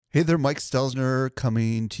Hey there, Mike Stelzner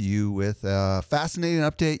coming to you with a fascinating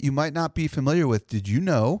update you might not be familiar with. Did you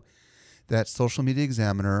know that Social Media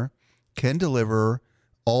Examiner can deliver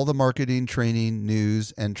all the marketing, training,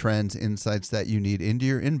 news, and trends insights that you need into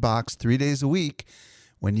your inbox 3 days a week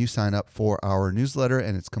when you sign up for our newsletter,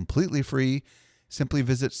 and it's completely free. Simply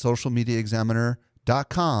visit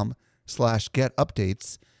socialmediaexaminer.com/get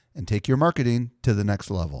updates and take your marketing to the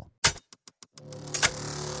next level.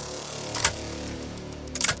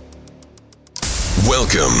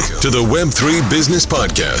 Welcome to the Web3 Business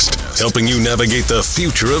Podcast, helping you navigate the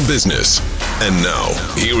future of business. And now,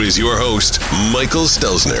 here is your host, Michael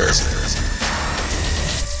Stelzner.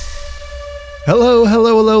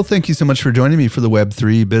 Hello. Thank you so much for joining me for the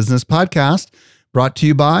Web3 Business Podcast, brought to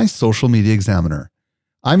you by Social Media Examiner.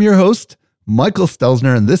 I'm your host, Michael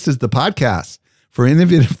Stelzner, and this is the podcast for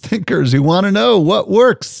innovative thinkers who want to know what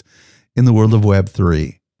works in the world of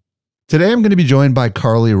Web3. Today, I'm going to be joined by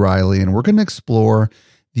Carly Riley, and we're going to explore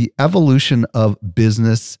the evolution of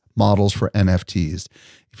business models for NFTs.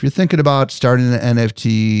 If you're thinking about starting an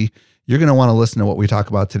NFT, you're going to want to listen to what we talk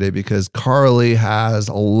about today because Carly has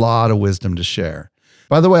a lot of wisdom to share.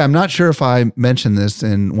 By the way, I'm not sure if I mentioned this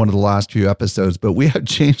in one of the last few episodes, but we have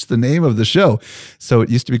changed the name of the show. So it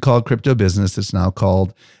used to be called Crypto Business. It's now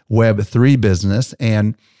called Web3 Business.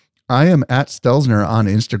 And I am at Stelzner on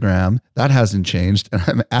Instagram. That hasn't changed. And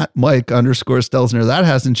I'm at Mike_Stelzner. That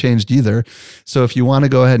hasn't changed either. So if you want to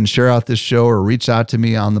go ahead and share out this show or reach out to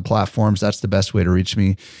me on the platforms, that's the best way to reach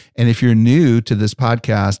me. And if you're new to this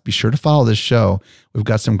podcast, be sure to follow this show. We've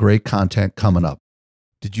got some great content coming up.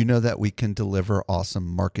 Did you know that we can deliver awesome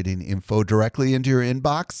marketing info directly into your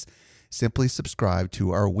inbox? Simply subscribe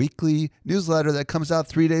to our weekly newsletter that comes out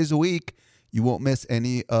 3 days a week. You won't miss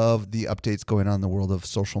any of the updates going on in the world of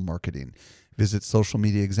social marketing. Visit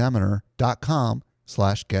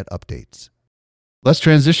socialmediaexaminer.com/get updates. Let's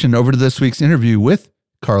transition over to this week's interview with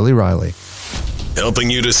Carly Riley.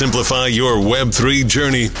 Helping you to simplify your Web3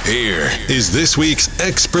 journey, here is this week's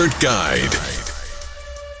expert guide.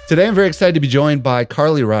 Today, I'm very excited to be joined by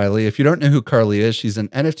Carly Riley. If you don't know who Carly is, she's an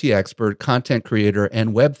NFT expert, content creator,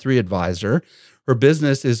 and Web3 advisor. Her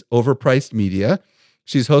business is Overpriced Media.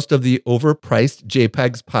 She's host of the Overpriced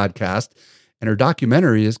JPEGs podcast, and her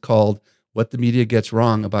documentary is called What the Media Gets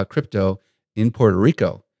Wrong About Crypto in Puerto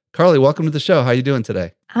Rico. Carly, welcome to the show. How are you doing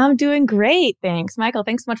today? I'm doing great. Thanks, Michael.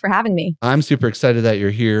 Thanks so much for having me. I'm super excited that you're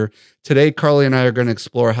here. Today, Carly and I are going to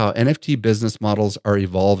explore how NFT business models are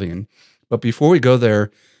evolving. But before we go there,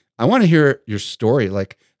 I want to hear your story.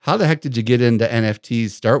 Like, how the heck did you get into NFTs?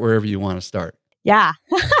 Start wherever you want to start. Yeah.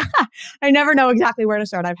 I never know exactly where to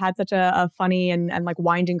start. I've had such a funny and like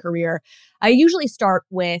winding career. I usually start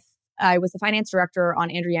with, I was the finance director on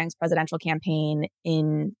Andrew Yang's presidential campaign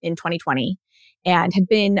in 2020 and had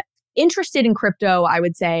been interested in crypto, I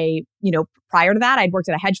would say, prior to that. I'd worked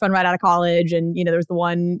at a hedge fund right out of college. And, there was the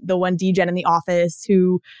one DGen in the office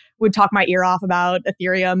who would talk my ear off about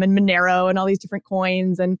Ethereum and Monero and all these different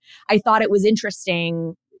coins. And I thought it was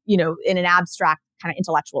interesting, in an abstract kind of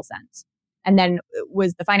intellectual sense. And then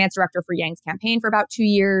was the finance director for Yang's campaign for about 2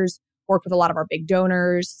 years, worked with a lot of our big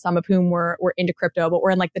donors, some of whom were into crypto, but we're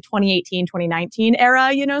in like the 2018, 2019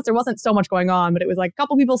 era, so there wasn't so much going on, but it was like a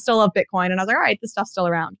couple people still love Bitcoin. And I was like, all right, this stuff's still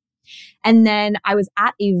around. And then I was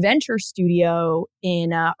at a venture studio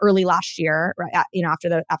in early last year, right? After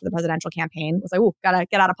the presidential campaign, was like, oh, gotta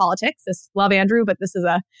get out of politics. Love Andrew, but this is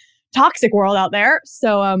a toxic world out there.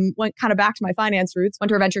 So went kind of back to my finance roots, went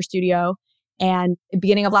to a venture studio. And at the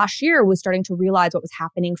beginning of last year was starting to realize what was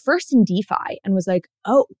happening first in DeFi and was like,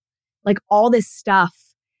 oh, like all this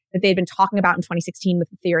stuff that they'd been talking about in 2016 with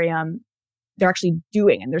Ethereum, they're actually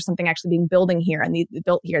doing. And there's something actually being built here and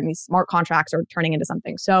these smart contracts are turning into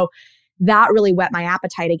something. So that really whet my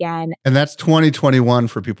appetite again. And that's 2021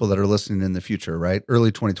 for people that are listening in the future, right?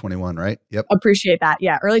 Early 2021, right? Yep. Appreciate that.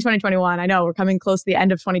 Yeah. Early 2021. I know we're coming close to the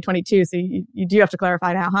end of 2022. So you do have to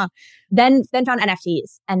clarify now, huh? Then found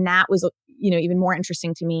NFTs. And that was, even more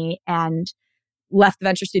interesting to me and left the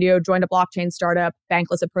venture studio, joined a blockchain startup.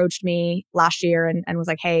 Bankless approached me last year and was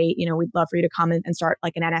like, hey, we'd love for you to come and start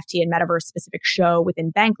like an NFT and metaverse specific show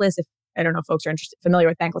within Bankless. If I don't know if folks are familiar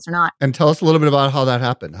with Bankless or not. And tell us a little bit about how that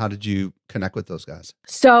happened. How did you connect with those guys?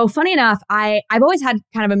 So funny enough, I've always had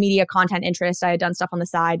kind of a media content interest. I had done stuff on the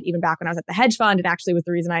side, even back when I was at the hedge fund. It actually was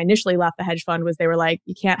the reason I initially left the hedge fund was they were like,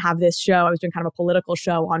 you can't have this show. I was doing kind of a political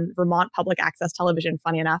show on Vermont public access television,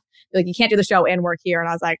 funny enough. They're like, you can't do the show and work here. And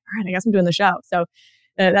I was like, all right, I guess I'm doing the show. So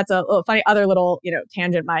that's a little funny other little,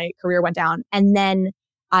 tangent my career went down. And then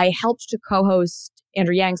I helped to co-host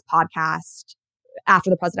Andrew Yang's podcast after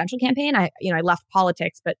the presidential campaign, I left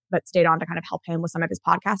politics, but stayed on to kind of help him with some of his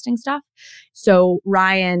podcasting stuff. So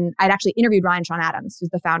I'd actually interviewed Ryan Sean Adams, who's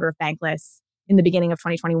the founder of Bankless, in the beginning of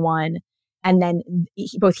 2021. And then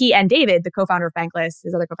both he and David, the co-founder of Bankless,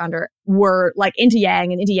 his other co-founder, were like into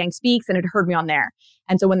Yang and into Yang Speaks, and had heard me on there.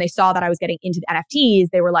 And so when they saw that I was getting into the NFTs,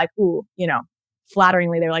 they were like, ooh,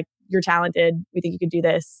 flatteringly, they were like, you're talented. We think you could do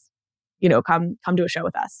this. Come do a show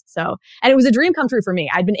with us. So, and it was a dream come true for me.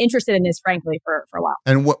 I'd been interested in this, frankly, for a while.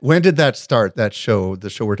 And when did that start, that show?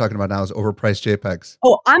 The show we're talking about now is Overpriced JPEGs.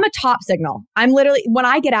 Oh, I'm a top signal. I'm literally, when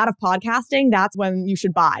I get out of podcasting, that's when you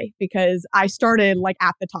should buy, because I started like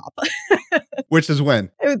at the top. Which is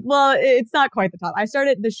when? It's not quite the top.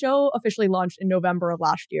 The show officially launched in November of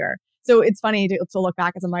last year. So it's funny to look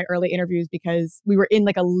back at some of my early interviews, because we were in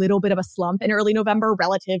like a little bit of a slump in early November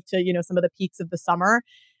relative to, some of the peaks of the summer.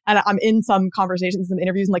 And I'm in some conversations, some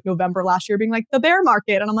interviews in like November last year being like, the bear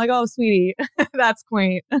market. And I'm like, oh, sweetie, that's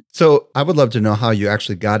quaint. So I would love to know how you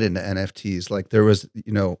actually got into NFTs. Like there was,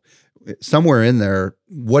 somewhere in there,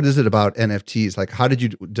 what is it about NFTs? Like, how did you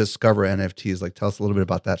discover NFTs? Like, tell us a little bit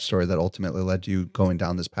about that story that ultimately led you going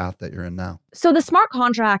down this path that you're in now. So the smart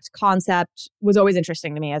contract concept was always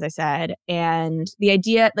interesting to me, as I said. And the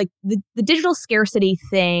idea, like the digital scarcity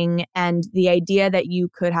thing, and the idea that you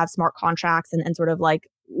could have smart contracts and sort of like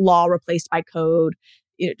law replaced by code,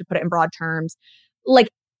 to put it in broad terms, like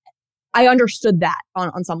I understood that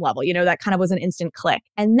on some level, that kind of was an instant click.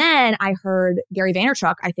 And then I heard Gary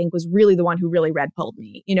Vaynerchuk, I think, was really the one who really red pilled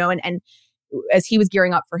me, and as he was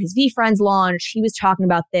gearing up for his VFriends launch, he was talking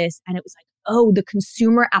about this, and it was like, oh, the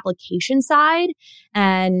consumer application side.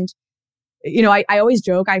 And, I always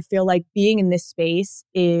joke, I feel like being in this space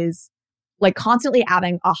is like constantly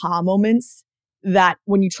having aha moments that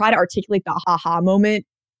when you try to articulate the aha moment,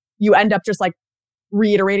 you end up just like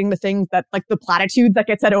reiterating the things that like the platitudes that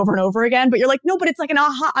get said over and over again, but you're like, no, but it's like an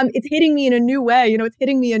aha, it's hitting me in a new way, it's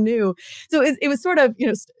hitting me anew. So it was sort of,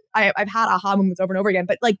 I've had aha moments over and over again,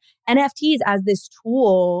 but like NFTs as this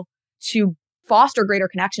tool to foster greater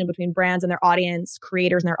connection between brands and their audience,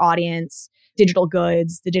 creators and their audience, digital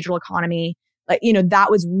goods, the digital economy, like, that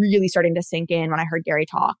was really starting to sink in when I heard Gary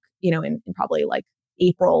talk, in probably like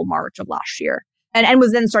April, March of last year. And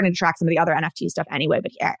was then starting to track some of the other NFT stuff anyway.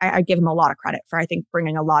 But I give him a lot of credit for, I think,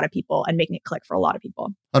 bringing a lot of people and making it click for a lot of people.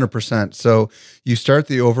 100%. So you start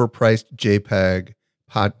the Overpriced JPEGs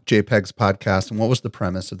podcast. And what was the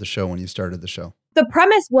premise of the show when you started the show? The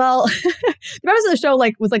premise, the premise of the show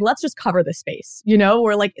was like, let's just cover the space,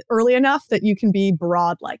 we're like early enough that you can be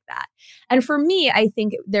broad like that. And for me, I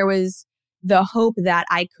think there was the hope that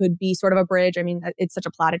I could be sort of a bridge. I mean, it's such a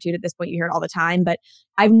platitude at this point, you hear it all the time, but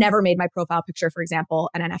I've never made my profile picture, for example,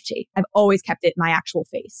 an NFT. I've always kept it my actual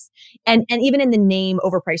face. And even in the name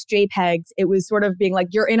Overpriced JPEGs, it was sort of being like,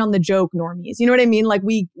 you're in on the joke, normies. You know what I mean? Like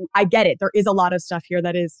I get it. There is a lot of stuff here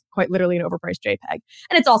that is quite literally an overpriced JPEG.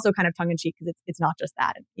 And it's also kind of tongue in cheek because it's not just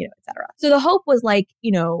that, and, et cetera. So the hope was like,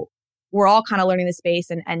 we're all kind of learning the space,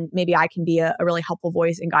 and maybe I can be a really helpful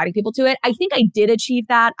voice in guiding people to it. I think I did achieve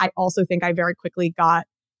that. I also think I very quickly got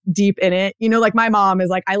deep in it. Like my mom is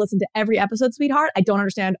like, I listen to every episode, sweetheart. I don't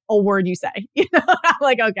understand a word you say. I'm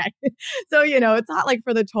like, okay. So, it's not like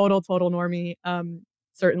for the total normie,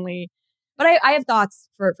 certainly. But I have thoughts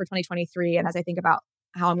for 2023. And as I think about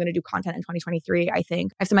how I'm going to do content in 2023, I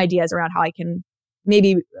think I have some ideas around how I can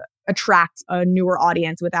maybe attract a newer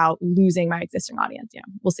audience without losing my existing audience.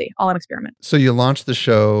 We'll see. All an experiment. So you launched the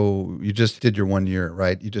show. You just did your 1 year,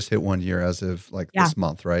 right? You just hit 1 year as of like this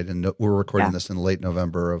month, right? And we're recording this in late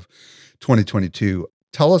November of 2022.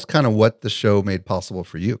 Tell us kind of what the show made possible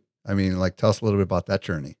for you. I mean, like, tell us a little bit about that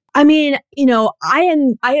journey. I mean,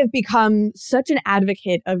 I have become such an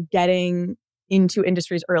advocate of getting into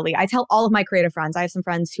industries early. I tell all of my creative friends, I have some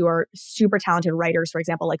friends who are super talented writers, for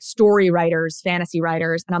example, like story writers, fantasy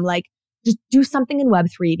writers. And I'm like, just do something in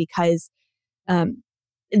Web3 because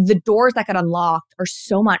the doors that get unlocked are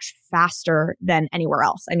so much faster than anywhere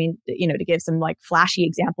else. I mean, to give some like flashy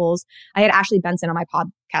examples, I had Ashley Benson on my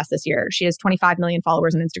podcast this year. She has 25 million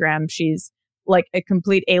followers on Instagram. She's like a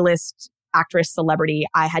complete A-list actress celebrity.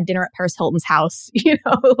 I had dinner at Paris Hilton's house, 2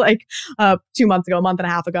 months ago, a month and a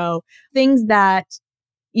half ago. Things that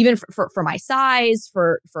even for my size,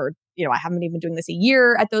 for I haven't been even doing this a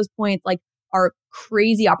year at those points, like are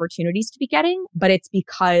crazy opportunities to be getting. But it's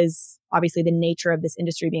because obviously the nature of this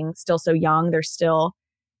industry being still so young, there's still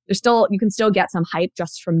you can still get some hype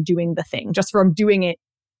just from doing the thing, just from doing it,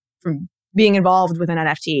 from being involved with an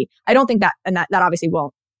NFT. I don't think that, and that obviously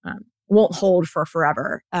won't hold for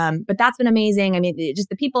forever. But that's been amazing. I mean, just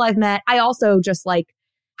the people I've met. I also just like,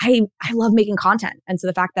 I love making content. And so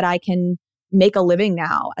the fact that I can make a living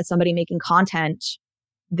now as somebody making content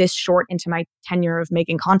this short into my tenure of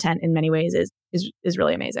making content in many ways is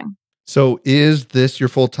really amazing. So is this your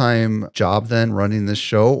full-time job then, running this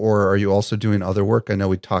show, or are you also doing other work? I know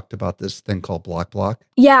we talked about this thing called Block.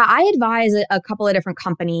 Yeah, I advise a couple of different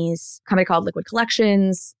companies, a company called Liquid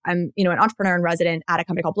Collections. I'm, an entrepreneur in resident at a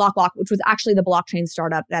company called Block, which was actually the blockchain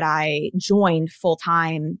startup that I joined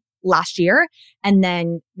full-time last year. And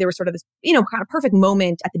then there was sort of this, kind of perfect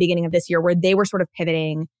moment at the beginning of this year where they were sort of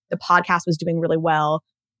pivoting. The podcast was doing really well.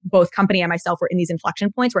 Both company and myself were in these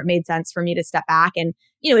inflection points where it made sense for me to step back and,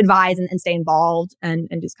 advise and stay involved and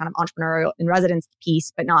do this kind of entrepreneurial in residence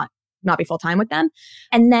piece, but not be full time with them.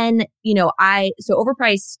 And then, so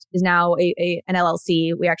Overpriced is now an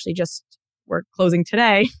LLC. We actually we're closing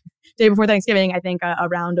today, day before Thanksgiving, I think a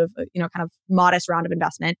round of, kind of modest round of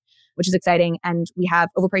investment, which is exciting. And we have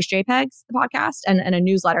Overpriced JPEGs, the podcast, and a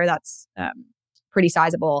newsletter that's pretty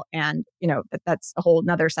sizable. And, that's a whole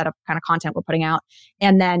nother set of kind of content we're putting out.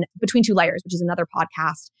 And then Between Two Layers, which is another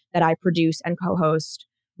podcast that I produce and co-host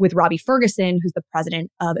with Robbie Ferguson, who's the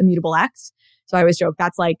president of Immutable X. So I always joke,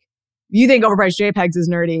 that's like, you think Overpriced JPEGs is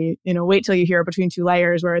nerdy, wait till you hear Between Two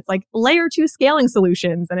Layers, where it's like layer 2 scaling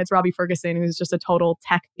solutions. And it's Robbie Ferguson, who's just a total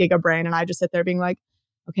tech giga brain. And I just sit there being like,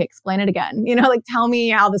 okay, explain it again. Tell me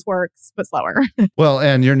how this works, but slower. Well,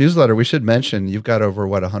 and your newsletter, we should mention, you've got over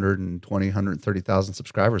 130,000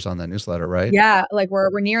 subscribers on that newsletter, right? Yeah,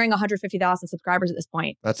 we're nearing 150,000 subscribers at this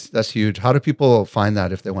point. That's huge. How do people find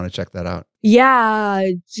that if they want to check that out?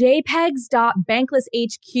 Yeah,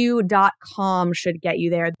 jpegs.banklesshq.com should get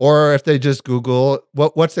you there. Or if they just Google,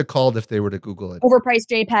 what's it called if they were to Google it? Overpriced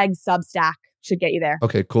JPEGs Substack should get you there.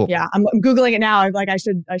 Okay, cool. Yeah, I'm Googling it now. I'm like, I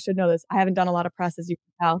should know this. I haven't done a lot of press, as you can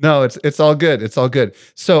tell. No, it's all good. It's all good.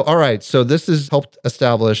 So, all right. So this has helped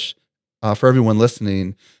establish for everyone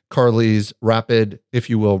listening, Carly's rapid, if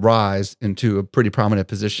you will, rise into a pretty prominent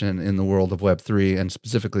position in the world of Web3 and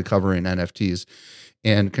specifically covering NFTs.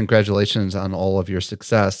 And congratulations on all of your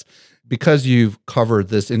success. Because you've covered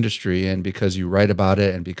this industry and because you write about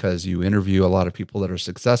it and because you interview a lot of people that are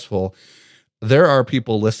successful, there are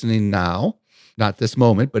people listening now, not this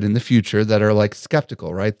moment, but in the future, that are like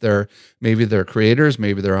skeptical, right? Maybe they're creators,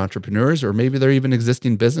 maybe they're entrepreneurs, or maybe they're even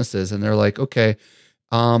existing businesses. And they're like, okay,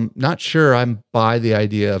 not sure I'm buy the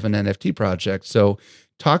idea of an NFT project. So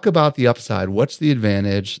talk about the upside. What's the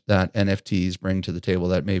advantage that NFTs bring to the table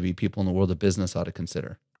that maybe people in the world of business ought to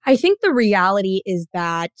consider? I think the reality is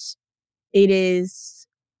that it is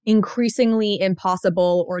increasingly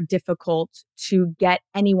impossible or difficult to get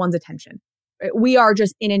anyone's attention. We are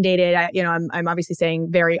just inundated. I'm obviously saying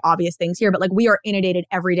very obvious things here, but we are inundated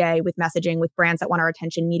every day with messaging, with brands that want our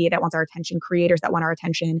attention, media that wants our attention, creators that want our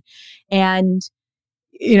attention. And,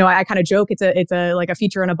 I kind of joke, it's a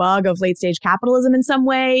feature and a bug of late stage capitalism in some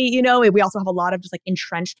way. We also have a lot of just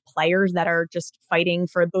entrenched players that are just fighting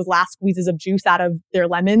for those last squeezes of juice out of their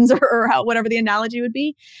lemons or whatever the analogy would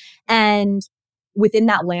be. And within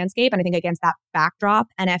that landscape, and I think against that backdrop,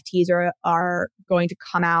 NFTs are going to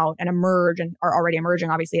come out and emerge and are already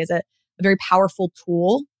emerging, obviously, as a very powerful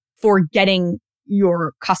tool for getting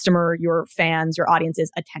your customer, your fans, your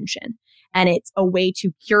audience's attention. And it's a way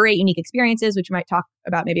to curate unique experiences, which we might talk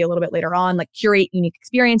about maybe a little bit later on, curate unique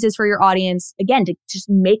experiences for your audience, again, to just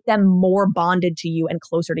make them more bonded to you and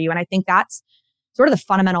closer to you. And I think that's sort of the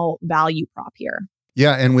fundamental value prop here.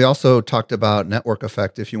 Yeah, and we also talked about network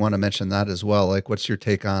effect, if you want to mention that as well. What's your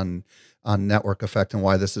take on network effect and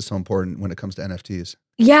why this is so important when it comes to NFTs?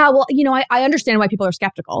 Yeah, well, I understand why people are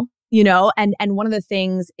skeptical, and one of the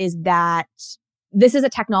things is that this is a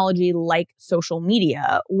technology like social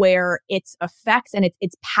media where its effects and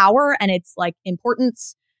its power and its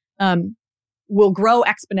importance will grow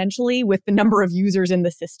exponentially with the number of users in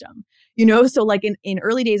the system. So in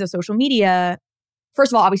early days of social media,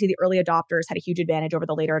 first of all, obviously the early adopters had a huge advantage over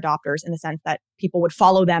the later adopters in the sense that people would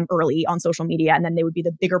follow them early on social media and then they would be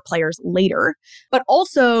the bigger players later. But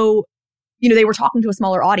also, they were talking to a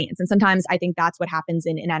smaller audience. And sometimes I think that's what happens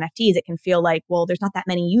in NFTs. It can feel like, well, there's not that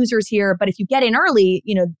many users here. But if you get in early,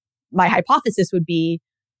 my hypothesis would be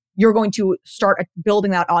you're going to start building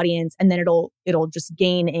that audience and then it'll just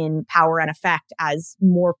gain in power and effect as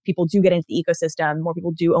more people do get into the ecosystem, more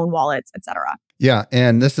people do own wallets, et cetera. Yeah.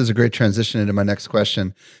 And this is a great transition into my next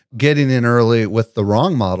question. Getting in early with the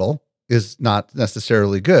wrong model is not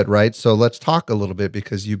necessarily good, right? So let's talk a little bit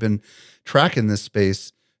because you've been tracking this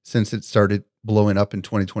space since it started blowing up in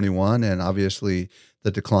 2021 and obviously the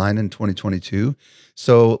decline in 2022.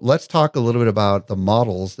 So let's talk a little bit about the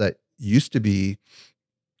models that used to be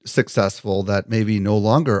successful that maybe no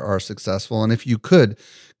longer are successful. And if you could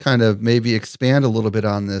kind of maybe expand a little bit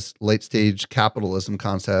on this late stage capitalism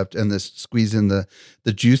concept and this squeezing the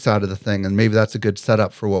juice out of the thing, and maybe that's a good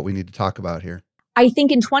setup for what we need to talk about here. I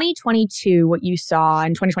think in 2022, what you saw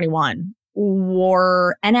in 2021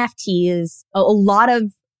 were NFTs, a lot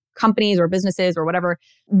of companies or businesses or whatever,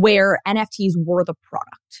 where NFTs were the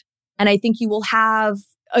product. And I think you will have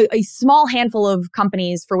a small handful of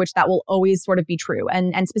companies for which that will always sort of be true.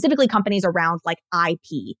 And specifically companies around like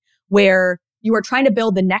IP, where you are trying to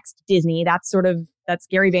build the next Disney. That's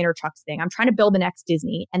Gary Vaynerchuk's thing. I'm trying to build the next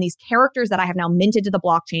Disney. And these characters that I have now minted to the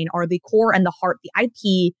blockchain are the core and the heart, the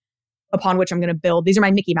IP upon which I'm going to build. These are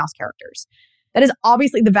my Mickey Mouse characters. That is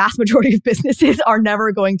obviously the vast majority of businesses are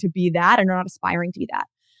never going to be that and are not aspiring to be that.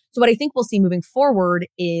 So what I think we'll see moving forward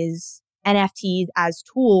is NFTs as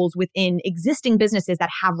tools within existing businesses that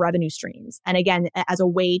have revenue streams. And again, as a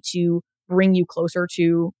way to bring you closer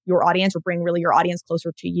to your audience or bring really your audience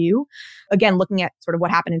closer to you. Again, looking at sort of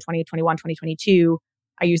what happened in 2021, 2022,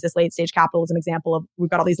 I use this late stage capitalism example of we've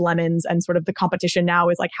got all these lemons and sort of the competition now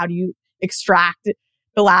is like, how do you extract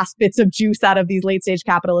the last bits of juice out of these late stage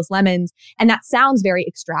capitalist lemons? And that sounds very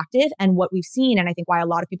extractive. And what we've seen, and I think why a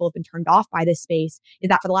lot of people have been turned off by this space, is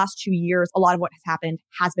that for the last 2 years, a lot of what has happened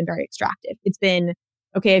has been very extractive. It's been,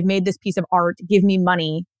 okay, I've made this piece of art, give me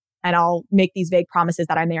money, and I'll make these vague promises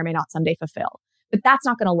that I may or may not someday fulfill. But that's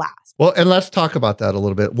not going to last. Well, and let's talk about that a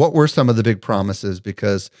little bit. What were some of the big promises?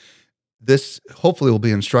 Because this hopefully will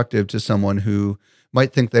be instructive to someone who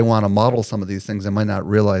might think they want to model some of these things and might not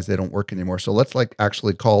realize they don't work anymore. So let's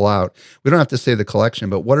actually call out, we don't have to say the collection,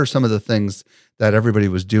 but what are some of the things that everybody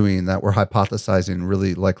was doing that we're hypothesizing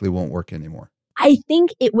really likely won't work anymore? I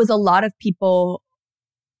think it was a lot of people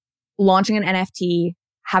launching an NFT,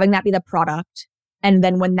 having that be the product. And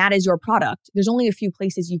then when that is your product, there's only a few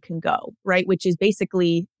places you can go, right? Which is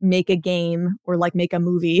basically make a game or like make a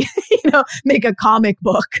movie, make a comic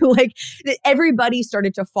book. Like everybody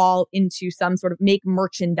started to fall into some sort of make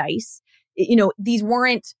merchandise. These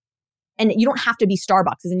weren't, and you don't have to be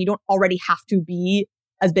Starbucks, and you don't already have to be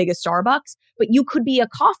as big as Starbucks, but you could be a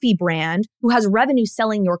coffee brand who has revenue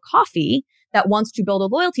selling your coffee that wants to build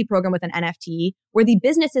a loyalty program with an NFT where the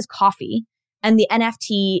business is coffee. And the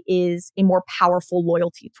NFT is a more powerful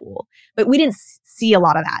loyalty tool. But we didn't see a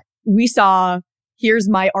lot of that. We saw, here's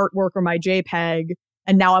my artwork or my JPEG,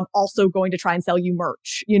 and now I'm also going to try and sell you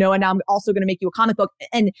merch, and now I'm also going to make you a comic book,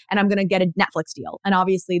 and I'm going to get a Netflix deal. And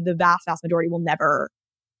obviously the vast majority will never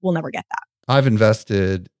get that. I've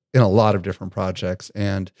invested in a lot of different projects,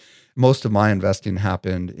 and most of my investing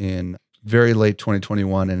happened in very late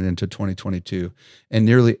 2021 and into 2022. And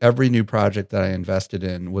nearly every new project that I invested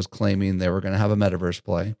in was claiming they were going to have a metaverse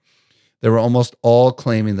play. They were almost all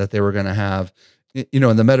claiming that they were going to have, and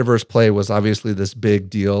the metaverse play was obviously this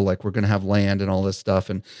big deal, like we're going to have land and all this stuff.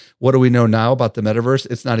 And what do we know now about the metaverse?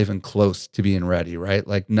 It's not even close to being ready, right?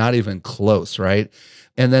 Like not even close, right?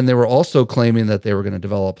 And then they were also claiming that they were going to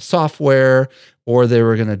develop software, or they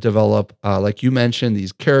were going to develop, like you mentioned,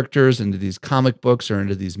 these characters into these comic books or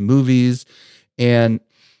into these movies. And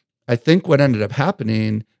I think what ended up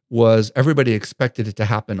happening was everybody expected it to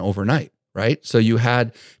happen overnight, right? So you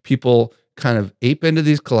had people kind of ape into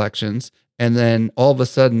these collections, and then all of a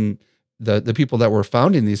sudden, the people that were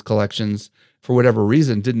founding these collections, for whatever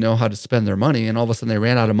reason, didn't know how to spend their money, and all of a sudden they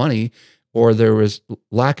ran out of money, or there was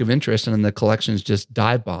lack of interest, and then the collections just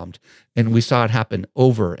dive bombed. And we saw it happen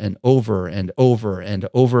over and over and over and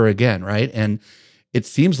over again, right? And it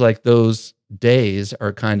seems like those days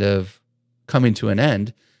are kind of coming to an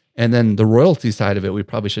end. And then the royalty side of it, we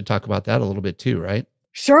probably should talk about that a little bit too, right?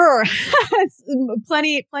 Sure.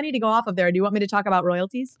 plenty to go off of there. Do you want me to talk about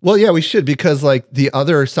royalties? Well, yeah, we should, because like the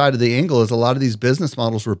other side of the angle is a lot of these business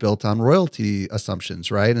models were built on royalty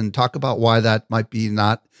assumptions, right? And talk about why that might be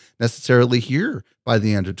not necessarily here by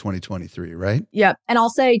the end of 2023, right? Yeah. And I'll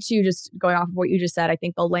say too, just going off of what you just said, I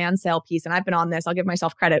think the land sale piece, and I've been on this, I'll give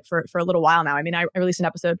myself credit for a little while now. I mean, I released an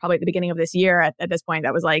episode probably at the beginning of this year at this point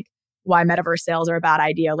that was like, why metaverse sales are a bad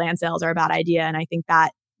idea, land sales are a bad idea. And I think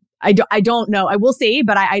that I don't know. I will see,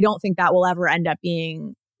 but I don't think that will ever end up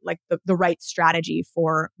being like the right strategy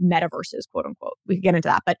for metaverses, quote unquote. We could get into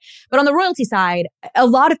that. But on the royalty side, a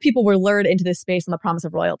lot of people were lured into this space on the promise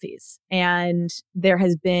of royalties. And there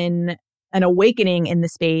has been an awakening in the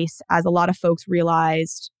space as a lot of folks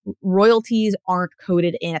realized royalties aren't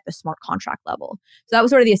coded in at the smart contract level. So that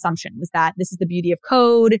was sort of the assumption, was that this is the beauty of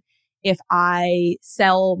code. If I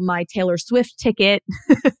sell my Taylor Swift ticket,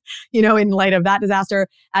 in light of that disaster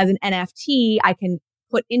as an NFT, I can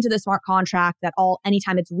put into the smart contract that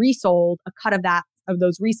anytime it's resold, a cut of that of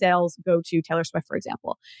those resales go to Taylor Swift, for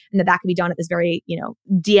example, and that can be done at this very,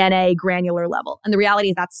 DNA granular level. And the reality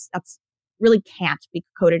is that's really can't be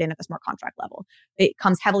coded in at the smart contract level. It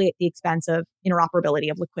comes heavily at the expense of interoperability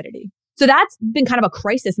of liquidity. So that's been kind of a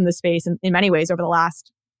crisis in the space in many ways over the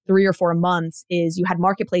last 3 or 4 months. Is you had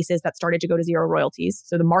marketplaces that started to go to zero royalties.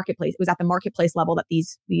 So the marketplace, it was at the marketplace level that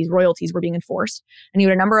these royalties were being enforced. And you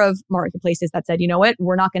had a number of marketplaces that said, you know what,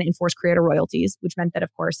 we're not going to enforce creator royalties, which meant that,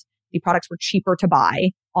 of course, the products were cheaper to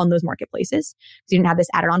buy on those marketplaces because you didn't have this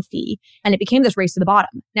added on fee. And it became this race to the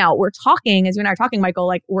bottom. Now we're talking, as you and I are talking, Michael,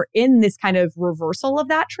 like we're in this kind of reversal of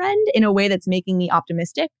that trend in a way that's making me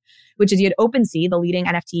optimistic, which is you had OpenSea, the leading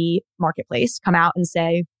NFT marketplace, come out and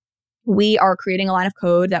say, we are creating a line of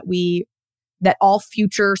code that all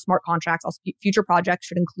future smart contracts, all future projects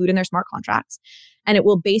should include in their smart contracts. And it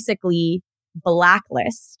will basically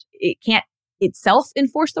blacklist. It can't itself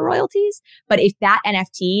enforce the royalties, but if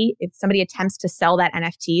somebody attempts to sell that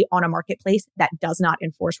NFT on a marketplace that does not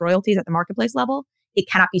enforce royalties at the marketplace level, it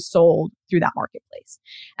cannot be sold through that marketplace.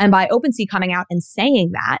 And by OpenSea coming out and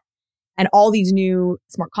saying that, and all these new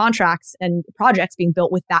smart contracts and projects being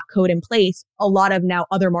built with that code in place, a lot of now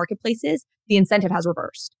other marketplaces, the incentive has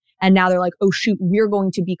reversed. And now they're like, oh shoot, we're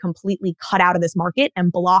going to be completely cut out of this market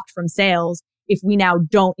and blocked from sales if we now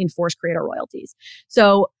don't enforce creator royalties.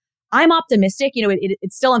 So I'm optimistic.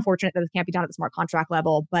 It's still unfortunate that it can't be done at the smart contract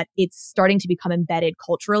level, but it's starting to become embedded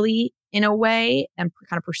culturally in a way and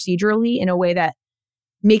kind of procedurally in a way that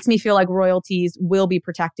makes me feel like royalties will be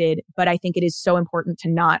protected. But I think it is so important to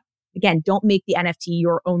not, again, don't make the NFT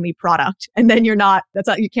your only product. And then you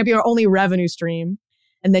can't be your only revenue stream.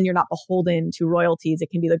 And then you're not beholden to royalties.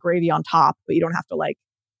 It can be the gravy on top, but you don't have to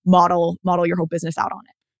model your whole business out on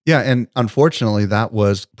it. Yeah. And unfortunately, that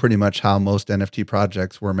was pretty much how most NFT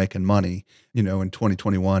projects were making money, in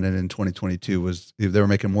 2021 and in 2022 they were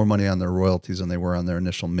making more money on their royalties than they were on their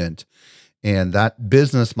initial mint. And that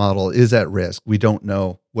business model is at risk. We don't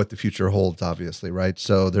know what the future holds, obviously, right?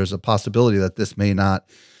 So there's a possibility that this may not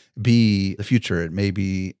be the future. It may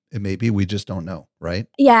be, we just don't know, right?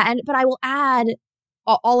 Yeah. But I will add,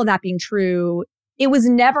 all of that being true, it was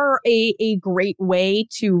never a great way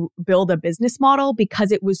to build a business model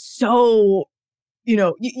because it was so,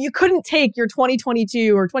 you couldn't take your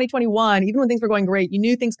 2022 or 2021, even when things were going great, you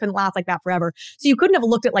knew things couldn't last like that forever. So you couldn't have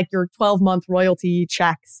looked at your 12-month royalty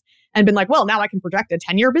checks and been like, well, now I can project a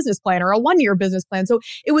 10-year business plan or a 1-year business plan. So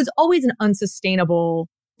it was always an unsustainable,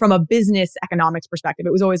 from a business economics perspective,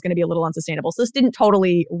 it was always going to be a little unsustainable. So this didn't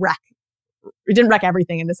totally wreck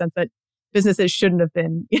everything in the sense that businesses shouldn't have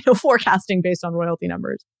been, forecasting based on royalty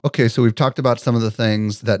numbers. Okay, so we've talked about some of the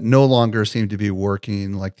things that no longer seem to be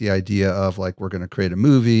working, like the idea of we're going to create a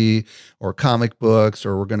movie or comic books,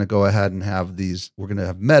 or we're going to go ahead and we're going to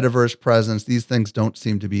have metaverse presence. These things don't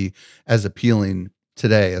seem to be as appealing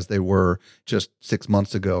today as they were just 6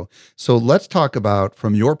 months ago. So let's talk about,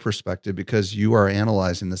 from your perspective, because you are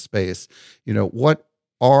analyzing the space, what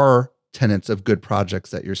are tenets of good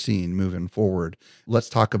projects that you're seeing moving forward? Let's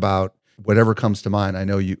talk about whatever comes to mind. I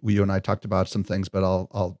know you and I talked about some things, but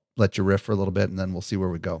I'll let you riff for a little bit and then we'll see where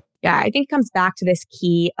we go. Yeah, I think it comes back to this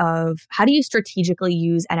key of how do you strategically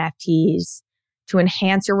use NFTs to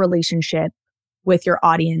enhance your relationship with your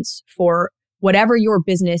audience for whatever your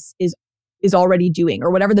business is already doing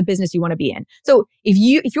or whatever the business you want to be in. So if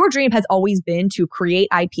your dream has always been to create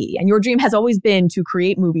IP and your dream has always been to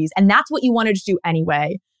create movies and that's what you wanted to do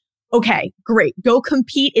anyway, okay, great. Go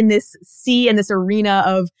compete in this sea and this arena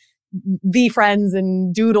of VFriends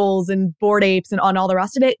and Doodles and Bored Apes and on all the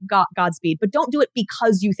rest of it. Godspeed. But don't do it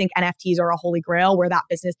because you think NFTs are a holy grail where that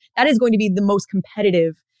is going to be the most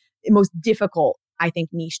competitive, most difficult, I think,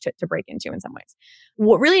 niche to break into in some ways.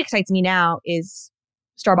 What really excites me now is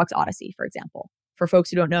Starbucks Odyssey, for example. For folks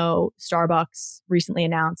who don't know, Starbucks recently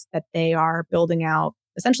announced that they are building out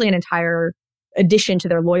essentially an entire addition to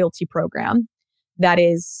their loyalty program that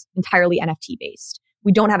is entirely NFT based.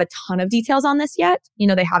 We don't have a ton of details on this yet.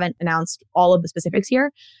 They haven't announced all of the specifics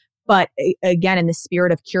here. But again, in the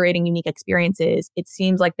spirit of curating unique experiences, it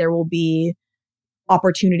seems like there will be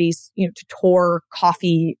opportunities, to tour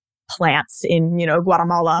coffee plants in,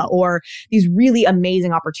 Guatemala, or these really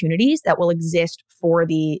amazing opportunities that will exist for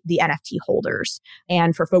the NFT holders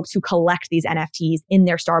and for folks who collect these NFTs in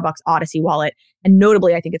their Starbucks Odyssey wallet. And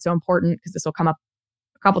notably, I think it's so important because this will come up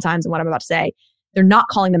a couple times in what I'm about to say. They're not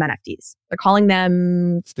calling them NFTs. They're calling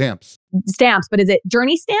them stamps. But is it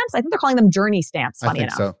journey stamps? I think they're calling them journey stamps, funny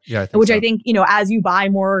enough. So. Yeah, I think, as you buy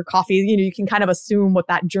more coffee, you can kind of assume what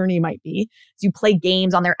that journey might be. So you play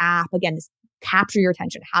games on their app. Again, this capture your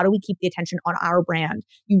attention. How do we keep the attention on our brand?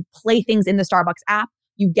 You play things in the Starbucks app.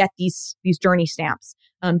 you get these journey stamps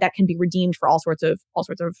that can be redeemed for all sorts of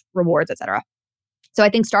rewards, et cetera. So I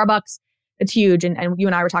think Starbucks, it's huge. And you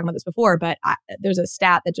and I were talking about this before, but there's a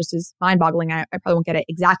stat that just is mind-boggling. I probably won't get it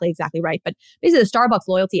exactly right. But basically the Starbucks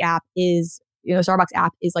loyalty app is, Starbucks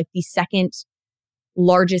app is like the second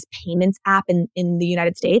largest payments app in the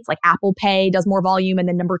United States. Like Apple Pay does more volume. And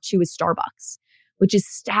then number 2 is Starbucks, which is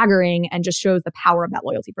staggering and just shows the power of that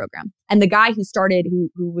loyalty program. And the guy who started,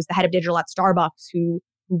 who was the head of digital at Starbucks, who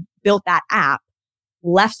built that app,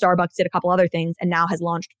 left Starbucks, did a couple other things, and now has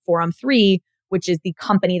launched Forum 3, which is the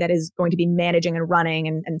company that is going to be managing and running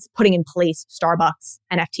and putting in place Starbucks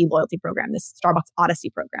NFT loyalty program, this Starbucks Odyssey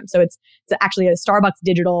program. So it's actually a Starbucks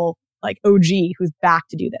digital like OG who's back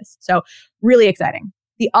to do this. So really exciting.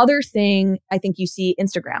 The other thing I think you see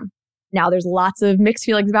Instagram. Now there's lots of mixed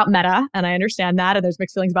feelings about Meta, and I understand that. And there's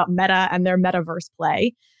mixed feelings about Meta and their metaverse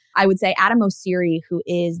play. I would say Adam Mosseri, who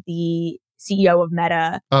is the CEO of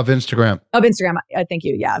Meta. Of Instagram. Thank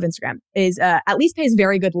you. Yeah, of Instagram. Is at least pays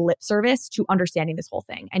very good lip service to understanding this whole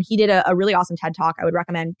thing. And he did a really awesome TED Talk. I would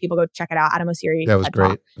recommend people go check it out. Adam Mosseri. That was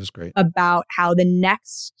great. It was great. About how the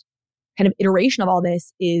next kind of iteration of all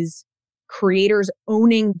this is creators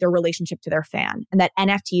owning their relationship to their fan, and that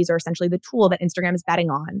NFTs are essentially the tool that Instagram is betting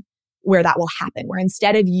on, where that will happen, where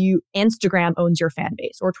instead of Instagram owns your fan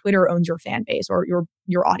base, or Twitter owns your fan base, or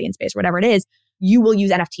your audience base, whatever it is, you will use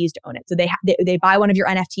NFTs to own it. So they buy one of your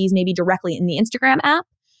NFTs maybe directly in the Instagram app,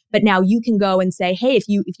 but now you can go and say, hey, if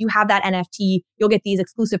you have that NFT, you'll get these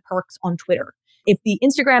exclusive perks on Twitter. If the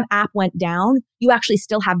Instagram app went down, you actually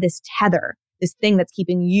still have this tether, this thing that's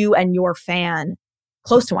keeping you and your fan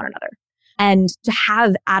close to one another. And to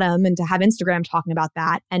have Adam and to have Instagram talking about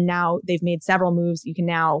that, and now they've made several moves. You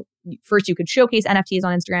could showcase NFTs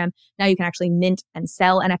on Instagram. Now you can actually mint and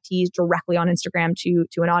sell NFTs directly on Instagram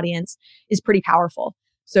to an audience, is pretty powerful.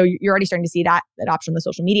 So you're already starting to see that adoption on the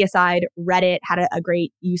social media side. Reddit had a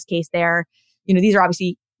great use case there. These are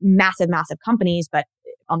obviously massive, massive companies, but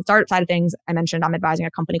on the startup side of things, I mentioned I'm advising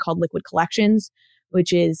a company called Liquid Collections,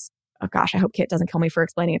 which is, oh gosh, I hope Kit doesn't kill me for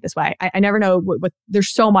explaining it this way. I never know what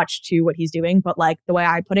there's so much to what he's doing, but like the way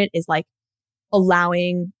I put it is like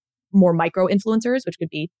allowing more micro influencers, which could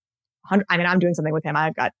be 100. I mean, I'm doing something with him.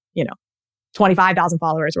 I've got, 25,000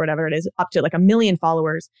 followers or whatever it is, up to like 1 million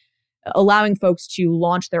followers, allowing folks to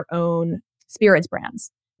launch their own spirits brands,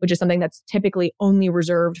 which is something that's typically only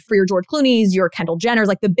reserved for your George Clooney's, your Kendall Jenner's,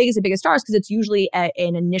 like the biggest stars, because it's usually an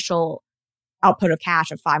initial output of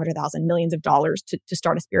cash of 500,000, millions of dollars to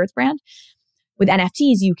start a spirits brand. With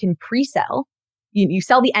NFTs, you can pre-sell. You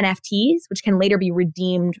sell the NFTs, which can later be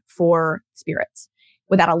redeemed for spirits.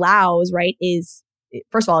 What that allows, right, is,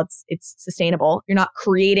 first of all, it's sustainable. You're not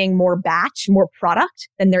creating more product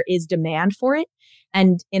than there is demand for it.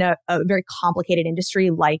 And in a very complicated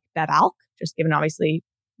industry like Bev Alc, just given obviously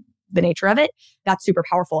the nature of it, that's super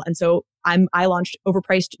powerful. And so I launched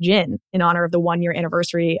Overpriced Gin in honor of the 1-year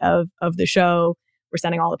anniversary of the show. We're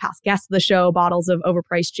sending all the past guests of the show bottles of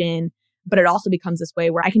Overpriced Gin, but it also becomes this way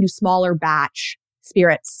where I can do smaller batch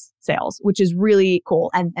spirits sales, which is really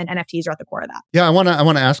cool. And NFTs are at the core of that. Yeah, I want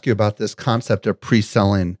to ask you about this concept of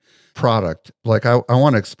pre-selling product. Like I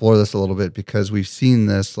want to explore this a little bit, because we've seen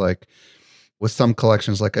this like with some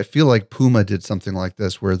collections. Like I feel like Puma did something like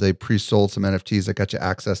this where they pre-sold some NFTs that got you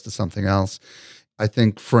access to something else. I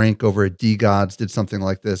think Frank over at D-Gods did something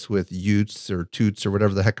like this with Utes or Toots or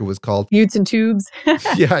whatever the heck it was called. Utes and Tubes.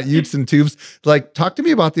 Yeah, Utes and Tubes. Like, talk to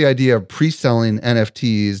me about the idea of pre-selling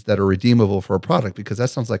NFTs that are redeemable for a product, because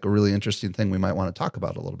that sounds like a really interesting thing we might want to talk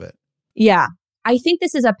about a little bit. Yeah. I think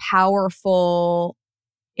this is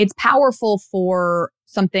it's powerful for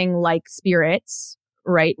something like spirits,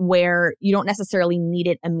 right? Where you don't necessarily need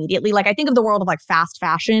it immediately. Like I think of the world of like fast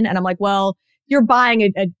fashion, and I'm like, well, you're buying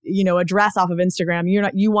a dress off of Instagram.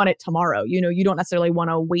 You want it tomorrow. You don't necessarily want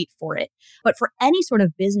to wait for it. But for any sort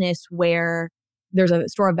of business where there's a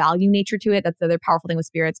store of value nature to it, that's the other powerful thing with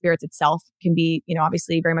spirits. Spirits itself can be,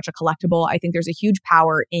 obviously very much a collectible. I think there's a huge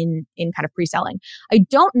power in kind of pre-selling. I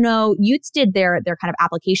don't know. Utes did their kind of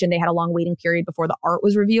application. They had a long waiting period before the art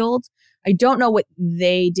was revealed. I don't know what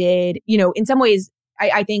they did. In some ways,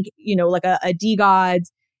 I think, like a D-Gods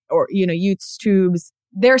or, Utes Tubes,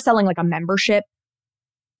 they're selling like a membership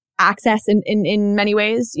access in many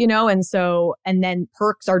ways, and then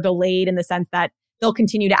perks are delayed in the sense that they'll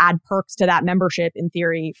continue to add perks to that membership in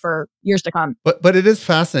theory for years to come. But it is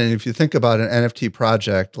fascinating if you think about an NFT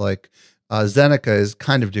project like Zeneca is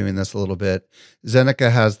kind of doing this a little bit.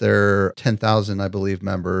 Zeneca has their 10,000, I believe,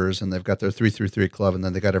 members, and they've got their 333 club, and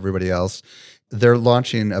then they got everybody else. They're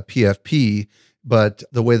launching a PFP, But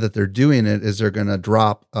the way that they're doing it is they're going to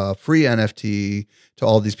drop a free NFT to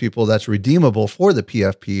all these people that's redeemable for the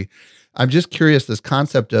PFP. I'm just curious, this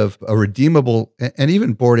concept of a redeemable, and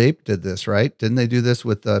even Bored Ape did this, right? Didn't they do this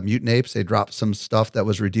with Mutant Apes? They dropped some stuff that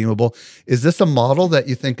was redeemable. Is this a model that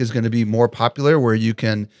you think is going to be more popular, where you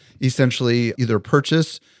can essentially either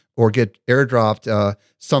purchase or get airdropped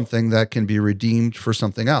something that can be redeemed for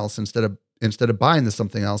something else instead of buying the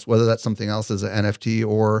something else, whether that something else is an NFT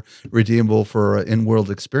or redeemable for an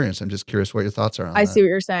in-world experience? I'm just curious what your thoughts are on that. I see what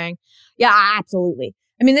you're saying. Yeah, absolutely.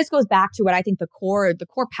 I mean, this goes back to what I think the core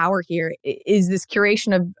power here is this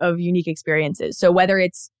curation of unique experiences. So whether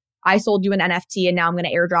it's I sold you an NFT and now I'm going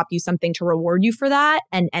to airdrop you something to reward you for that,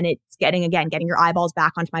 and it's getting your eyeballs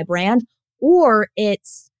back onto my brand, or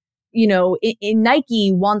it's, in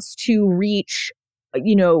Nike wants to reach,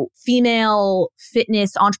 female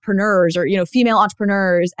fitness entrepreneurs or, female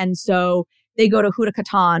entrepreneurs. And so they go to Huda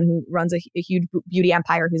Katan, who runs a huge beauty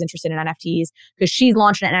empire, who's interested in NFTs, because she's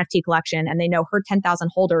launched an NFT collection and they know her 10,000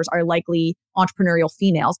 holders are likely entrepreneurial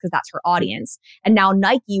females because that's her audience. And now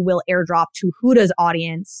Nike will airdrop to Huda's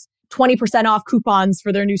audience 20% off coupons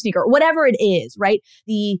for their new sneaker, whatever it is, right?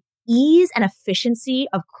 The ease and efficiency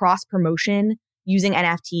of cross promotion using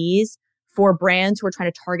NFTs for brands who are trying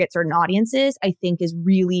to target certain audiences, I think is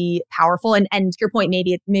really powerful. And to your point,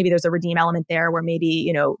 maybe there's a redeem element there where maybe,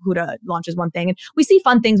 Huda launches one thing. And we see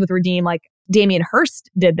fun things with redeem, like Damien Hirst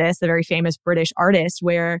did this, the very famous British artist,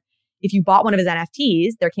 where if you bought one of his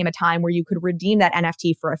NFTs, there came a time where you could redeem that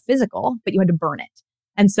NFT for a physical, but you had to burn it.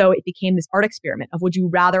 And so it became this art experiment of, would you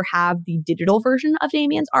rather have the digital version of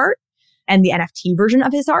Damien's art and the NFT version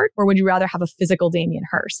of his art, or would you rather have a physical Damien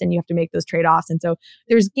Hirst? And you have to make those trade-offs. And so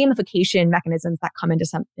there's gamification mechanisms that come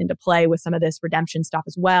into play with some of this redemption stuff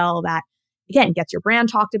as well, that again gets your brand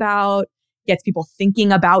talked about, gets people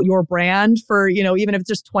thinking about your brand for, even if it's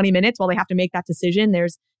just 20 minutes while they have to make that decision.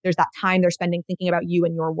 There's that time they're spending thinking about you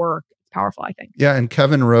and your work. It's powerful, I think. Yeah, and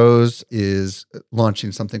Kevin Rose is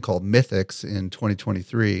launching something called Mythics in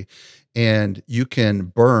 2023, and you can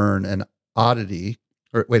burn an oddity.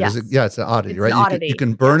 Or wait, Yes. It's an oddity, right? Oddity. You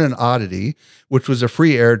can burn an oddity, which was a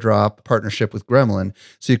free airdrop partnership with Gremlin.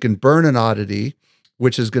 So you can burn an oddity,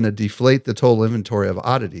 which is going to deflate the total inventory of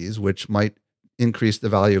oddities, which might increase the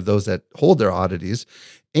value of those that hold their oddities.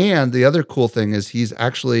 And the other cool thing is he's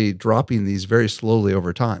actually dropping these very slowly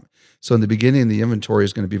over time. So in the beginning, the inventory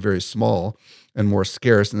is going to be very small and more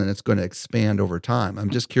scarce, and then it's going to expand over time. I'm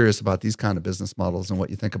just curious about these kind of business models and what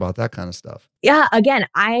you think about that kind of stuff. Yeah, again,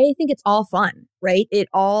 I think it's all fun, right? It's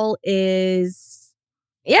all just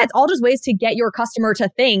ways to get your customer to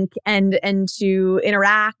think and to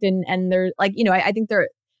interact. And there's I think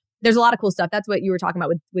there's a lot of cool stuff. That's what you were talking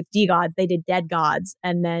about with DeGods. They did dead gods.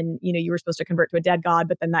 And then, you were supposed to convert to a dead god,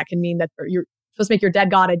 but then that can mean that you're supposed to make your dead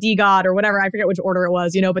god a DeGod or whatever. I forget which order it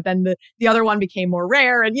was, but then the other one became more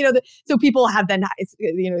rare. And, so people have then,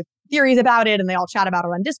 theories about it, and they all chat about it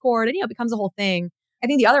on Discord, and, it becomes a whole thing. I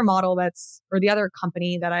think the other model the other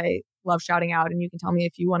company that I love shouting out, and you can tell me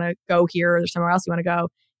if you want to go here or there's somewhere else you want to go,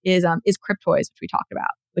 is Cryptoys, which we talked about,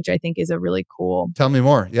 which I think is a really cool. Tell me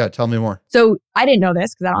more. Yeah, tell me more. So I didn't know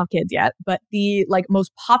this because I don't have kids yet, but the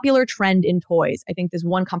most popular trend in toys, I think this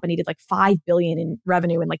one company did $5 billion in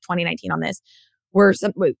revenue in 2019 on this, it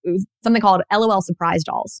was something called LOL surprise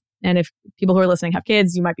dolls. And if people who are listening have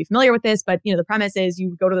kids, you might be familiar with this, but the premise is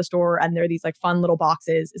you go to the store and there are these fun little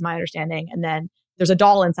boxes, is my understanding. And then there's a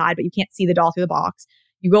doll inside, but you can't see the doll through the box.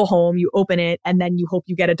 You go home, you open it, and then you hope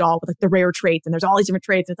you get a doll with the rare traits. And there's all these different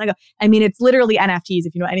traits. And it's literally NFTs.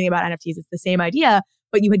 If you know anything about NFTs, it's the same idea.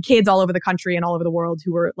 But you had kids all over the country and all over the world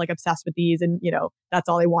who were obsessed with these, and that's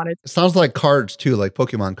all they wanted. It sounds like cards too, like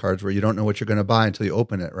Pokemon cards, where you don't know what you're going to buy until you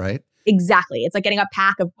open it, right? Exactly. It's like getting a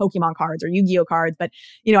pack of Pokemon cards or Yu-Gi-Oh cards. But,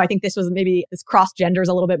 I think this was maybe this cross genders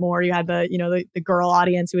a little bit more. You had the girl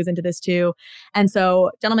audience who was into this too. And so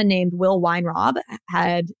a gentleman named Will Weinrob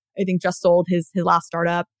had, I think, just sold his last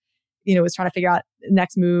startup, was trying to figure out the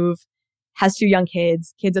next move, has 2 young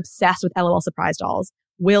kids obsessed with LOL surprise dolls.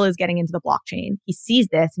 Will is getting into the blockchain. He sees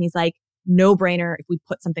this and he's like, no brainer if we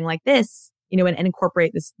put something like this, and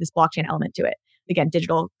incorporate this blockchain element to it. Again,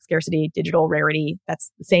 digital scarcity, digital rarity,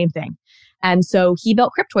 that's the same thing. And so he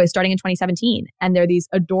built Cryptoys starting in 2017. And they're these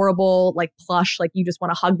adorable, plush, you just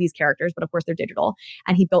want to hug these characters, but of course they're digital.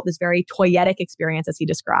 And he built this very toyetic experience, as he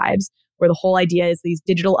describes, where the whole idea is these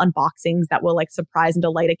digital unboxings that will surprise and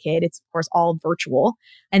delight a kid. It's of course all virtual.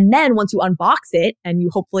 And then once you unbox it and you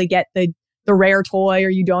hopefully get the rare toy, or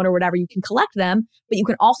you don't, or whatever, you can collect them, but you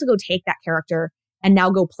can also go take that character and now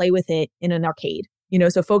go play with it in an arcade.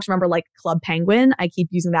 So folks remember Club Penguin. I keep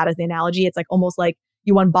using that as the analogy. It's almost like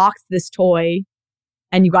you unbox this toy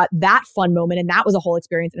And you got that fun moment. And that was a whole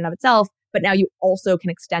experience in and of itself. But now you also can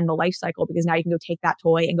extend the life cycle because now you can go take that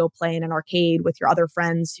toy and go play in an arcade with your other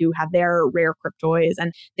friends who have their rare Cryptoys.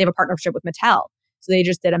 And they have a partnership with Mattel. So they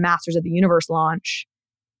just did a Masters of the Universe launch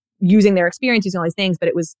using their experience, using all these things, but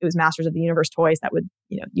it was Masters of the Universe toys that would,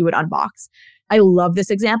 you would unbox. I love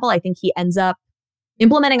this example. I think he ends up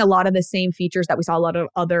implementing a lot of the same features that we saw a lot of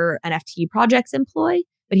other NFT projects employ,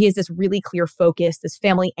 but he has this really clear focus, this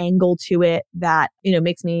family angle to it that,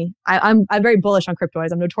 makes me, I'm very bullish on Cryptoys.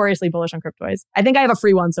 I'm notoriously bullish on Cryptoys. I think I have a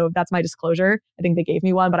free one, so that's my disclosure. I think they gave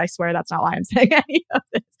me one, but I swear that's not why I'm saying any of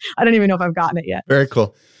this. I don't even know if I've gotten it yet. Very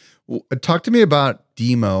cool. Talk to me about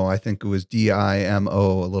Demo. I think it was DIMO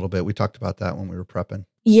a little bit. We talked about that when we were prepping.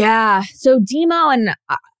 Yeah. So Demo, and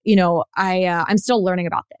I'm still learning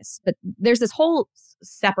about this, but there's this whole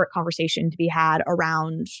separate conversation to be had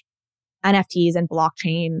around NFTs and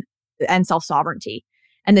blockchain and self-sovereignty,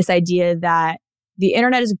 and this idea that the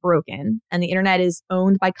internet is broken and the internet is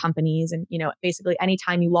owned by companies. And, basically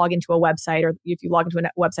anytime you log into a website, or if you log into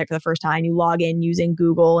a website for the first time, you log in using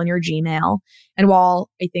Google and your Gmail. And while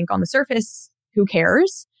I think on the surface, who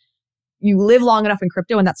cares? You live long enough in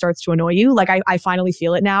crypto and that starts to annoy you. Like I finally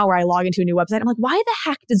feel it now where I log into a new website. I'm like, why the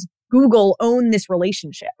heck does Google own this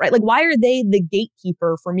relationship, right? Like, why are they the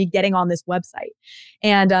gatekeeper for me getting on this website?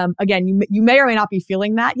 And again, you may or may not be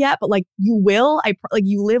feeling that yet, but like you will.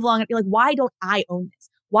 You live long. You're like, why don't I own this?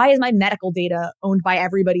 Why is my medical data owned by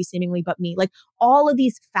everybody seemingly but me? Like all of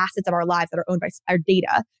these facets of our lives that are owned by our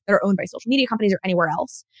data, that are owned by social media companies or anywhere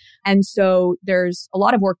else. And so there's a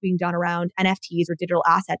lot of work being done around NFTs or digital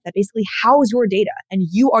assets that basically house your data, and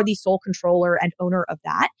you are the sole controller and owner of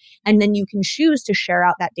that. And then you can choose to share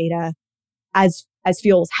out that data as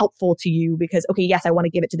feels helpful to you because, okay, yes, I want to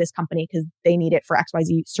give it to this company because they need it for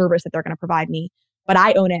XYZ service that they're going to provide me, but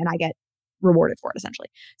I own it and I get rewarded for it essentially.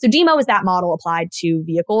 So Demo is that model applied to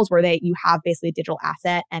vehicles where you have basically a digital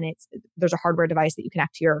asset, and there's a hardware device that you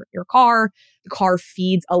connect to your car. The car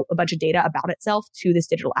feeds a bunch of data about itself to this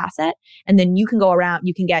digital asset. And then you can go around,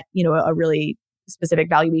 you can get, a really specific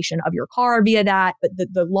valuation of your car via that. But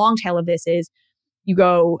the long tail of this is you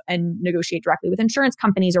go and negotiate directly with insurance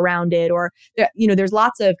companies around it, or there's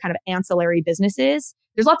lots of kind of ancillary businesses.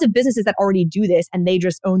 There's lots of businesses that already do this and they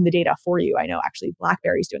just own the data for you. I know actually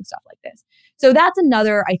BlackBerry's doing stuff like this. So that's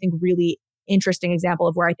another, I think, really interesting example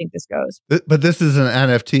of where I think this goes. But this is an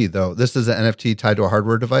NFT though. This is an NFT tied to a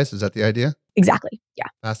hardware device. Is that the idea? Exactly. Yeah.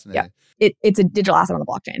 Fascinating. Yeah. It's a digital asset on the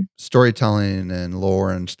blockchain. Storytelling and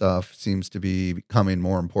lore and stuff seems to be becoming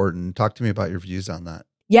more important. Talk to me about your views on that.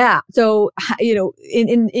 Yeah. So,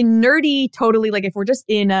 in nerdy, totally, like if we're just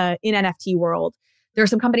in NFT world, there are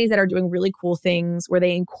some companies that are doing really cool things where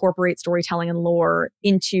they incorporate storytelling and lore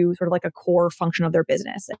into sort of like a core function of their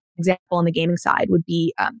business. An example on the gaming side would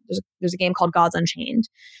be there's a game called Gods Unchained,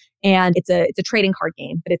 and it's a trading card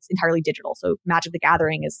game, but it's entirely digital. So Magic the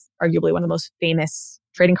Gathering is arguably one of the most famous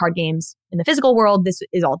trading card games in the physical world. This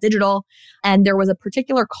is all digital, and there was a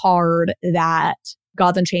particular card that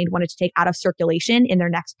Gods Unchained wanted to take out of circulation in their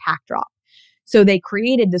next pack drop. So they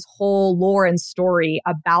created this whole lore and story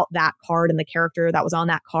about that card and the character that was on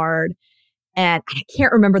that card. And I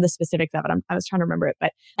can't remember the specifics of it. I was trying to remember it.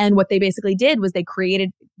 And what they basically did was they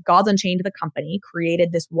created Gods Unchained, the company,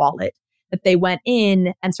 created this wallet that they went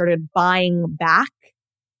in and started buying back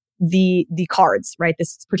the cards, right?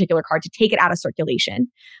 This particular card to take it out of circulation.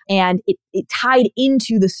 And it tied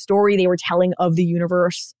into the story they were telling of the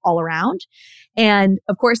universe all around. And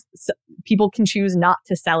of course, people can choose not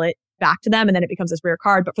to sell it back to them, and then it becomes this rare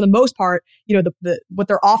card. But for the most part, what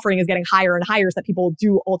they're offering is getting higher and higher, so that people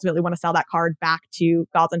do ultimately want to sell that card back to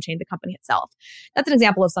Gods Unchained, the company itself. That's an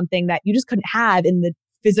example of something that you just couldn't have in the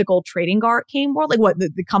physical trading card game world. Like what the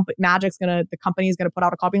company the company's gonna put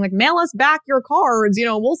out a copy like, mail us back your cards,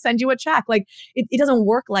 we'll send you a check. Like it doesn't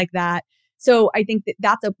work like that. So I think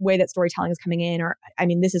that's a way that storytelling is coming in. Or I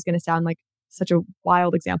mean, this is going to sound like such a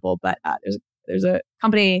wild example, but there's a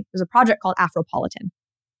project called Afropolitan.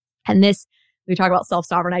 And this, we talk about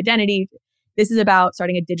self-sovereign identity. This is about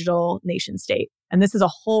starting a digital nation state. And this is a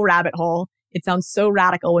whole rabbit hole. It sounds so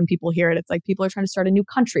radical when people hear it. It's like people are trying to start a new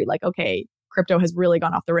country. Like, okay, crypto has really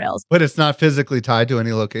gone off the rails. But it's not physically tied to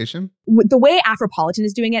any location? The way Afropolitan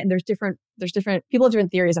is doing it, and there's different people have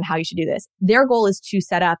different theories on how you should do this. Their goal is to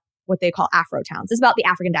set up what they call Afro towns. It's about the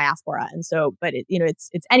African diaspora. And so, but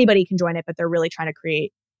it's anybody can join it, but they're really trying to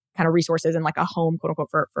create kind of resources and like a home, quote unquote,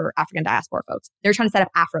 for African diaspora folks. They're trying to set up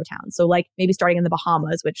Afro towns. So like maybe starting in the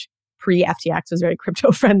Bahamas, which pre-FTX was very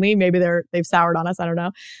crypto friendly. Maybe they've soured on us. I don't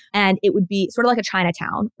know. And it would be sort of like a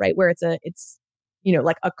Chinatown, right? Where it's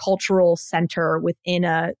like a cultural center within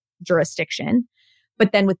a jurisdiction,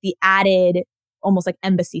 but then with the added almost like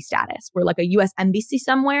embassy status, where like a US embassy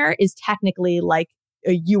somewhere is technically like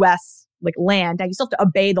a US like land. Now you still have to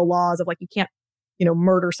obey the laws of like, you can't,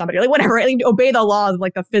 murder somebody, like whatever, right? Like, obey the laws of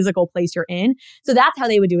like the physical place you're in. So that's how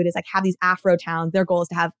they would do it, is like have these Afro towns. Their goal is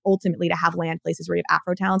to ultimately have land places where you have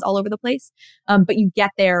Afro towns all over the place. But you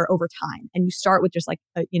get there over time, and you start with just like,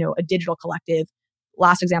 a digital collective.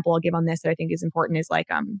 Last example I'll give on this that I think is important is like,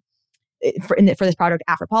 for this project,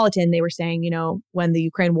 Afropolitan, they were saying, when the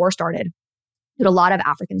Ukraine war started, you had a lot of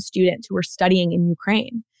African students who were studying in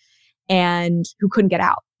Ukraine and who couldn't get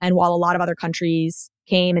out. And while a lot of other countries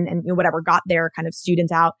came and got their kind of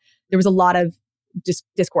students out, there was a lot of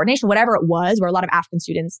discoordination, whatever it was, where a lot of African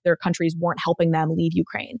students, their countries weren't helping them leave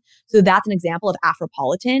Ukraine. So that's an example of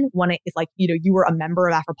Afropolitan, when it's like, you were a member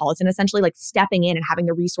of Afropolitan, essentially like stepping in and having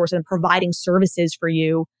the resources and providing services for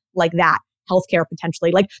you like that. Healthcare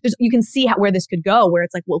potentially, like you can see where this could go, where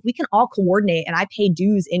it's like, well, if we can all coordinate and I pay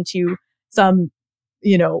dues into some,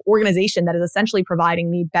 organization that is essentially providing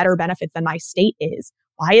me better benefits than my state is,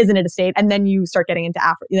 why isn't it a state? And then you start getting into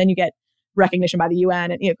Africa, then you get recognition by the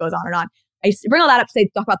UN, and it goes on and on. I bring all that up to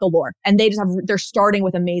talk about the lore, and they're starting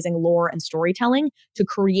with amazing lore and storytelling to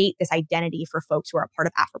create this identity for folks who are a part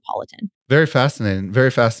of Afropolitan. Very fascinating. Very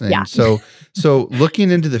fascinating. Yeah. So looking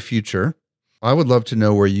into the future, I would love to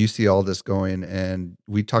know where you see all this going. And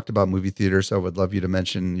we talked about movie theaters, so I would love you to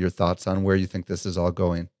mention your thoughts on where you think this is all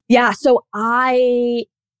going. Yeah. So I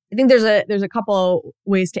think there's a couple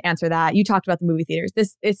ways to answer that. You talked about the movie theaters.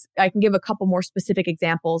 I can give a couple more specific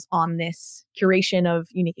examples on this curation of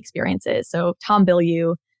unique experiences. So Tom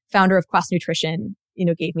Bilyeu, founder of Quest Nutrition,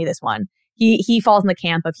 gave me this one. He falls in the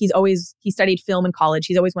camp of he studied film in college.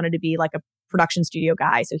 He's always wanted to be like a production studio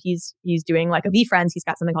guy. So he's doing like a VFriends. He's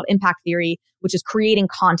got something called Impact Theory, which is creating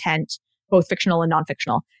content, both fictional and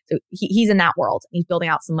non-fictional. So he's in that world. He's building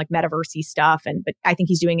out some like metaverse-y stuff. But I think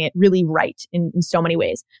he's doing it really right in so many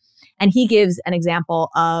ways. And he gives an example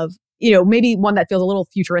of, maybe one that feels a little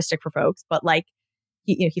futuristic for folks, but like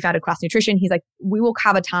he founded Quest Nutrition. He's like, we will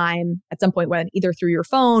have a time at some point when either through your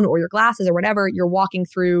phone or your glasses or whatever, you're walking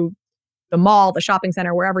through the mall, the shopping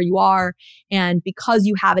center, wherever you are. And because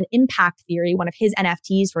you have an impact theory, one of his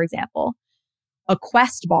NFTs, for example, a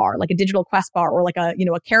quest bar, like a digital quest bar, or like a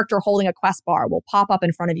character holding a quest bar will pop up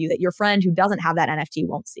in front of you that your friend who doesn't have that NFT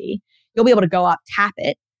won't see. You'll be able to go up, tap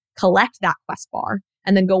it, collect that quest bar,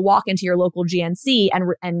 and then go walk into your local GNC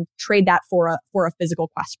and trade that for a physical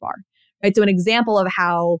quest bar. Right? So an example of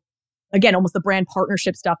how, again, almost the brand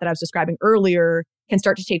partnership stuff that I was describing earlier can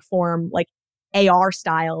start to take form like AR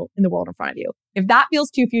style in the world in front of you. If that feels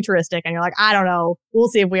too futuristic and you're like, I don't know, we'll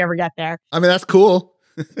see if we ever get there. I mean, that's cool.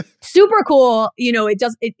 Super cool.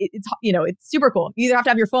 It's super cool. You either have to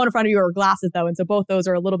have your phone in front of you or glasses though. And so both those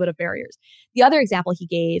are a little bit of barriers. The other example he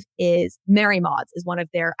gave is Mary Mods is one of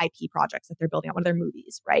their IP projects that they're building on, one of their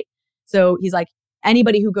movies, right? So he's like,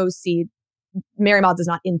 anybody who goes see Mary Mods is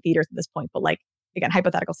not in theaters at this point, but like, again,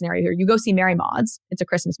 hypothetical scenario here. You go see Mary Mods. It's a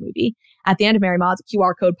Christmas movie. At the end of Mary Mods, a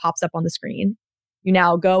QR code pops up on the screen. You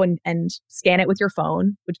now go and scan it with your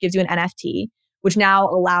phone, which gives you an NFT, which now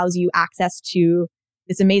allows you access to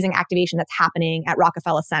this amazing activation that's happening at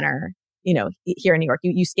Rockefeller Center, here in New York.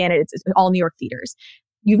 You scan it, it's all New York theaters.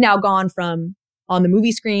 You've now gone from on the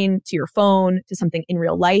movie screen to your phone to something in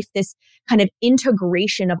real life, this kind of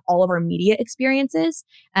integration of all of our media experiences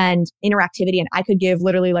and interactivity. And I could give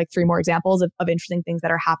literally like 3 more examples of interesting things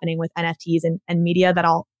that are happening with NFTs and media that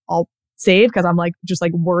I'll save because I'm like just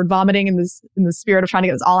like word vomiting in the spirit of trying to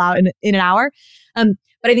get this all out in an hour. But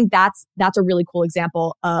I think that's a really cool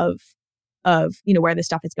example of where this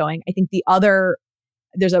stuff is going. I think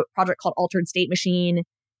there's a project called Altered State Machine.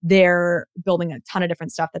 They're building a ton of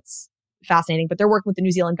different stuff that's fascinating, but they're working with the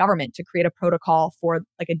New Zealand government to create a protocol for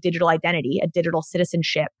like a digital identity, a digital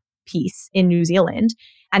citizenship piece in New Zealand.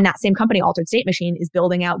 And that same company, Altered State Machine, is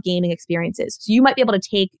building out gaming experiences. So you might be able to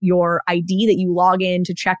take your ID that you log in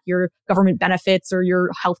to check your government benefits or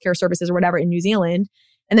your healthcare services or whatever in New Zealand,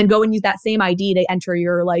 and then go and use that same ID to enter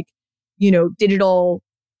your digital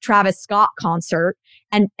Travis Scott concert.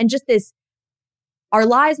 And just this, our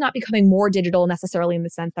lives not becoming more digital necessarily in the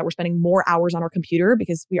sense that we're spending more hours on our computer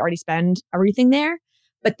because we already spend everything there.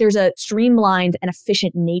 But there's a streamlined and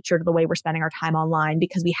efficient nature to the way we're spending our time online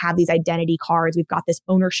because we have these identity cards. We've got this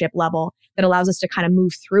ownership level that allows us to kind of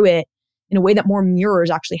move through it in a way that more mirrors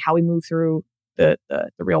actually how we move through the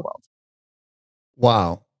real world.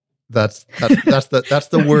 Wow. That's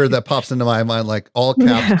the word that pops into my mind, like all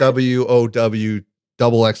caps WOW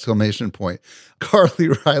double exclamation point. Carly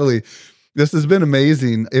Riley, This has been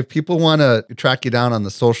amazing. If people want to track you down on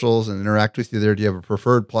the socials and interact with you there, do you have a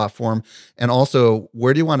preferred platform? And also,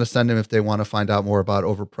 where do you want to send them if they want to find out more about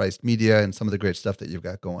overpriced media and some of the great stuff that you've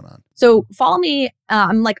got going on? So follow me.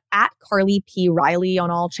 I'm like at Carly P. Riley on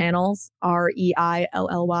all channels,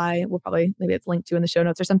 REILLY. We'll probably, maybe it's linked to in the show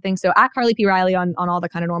notes or something. So at Carly P. Riley on all the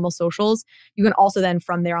kind of normal socials. You can also then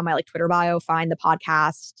from there on my like Twitter bio, find the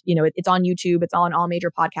podcast. You know, it's on YouTube. It's on all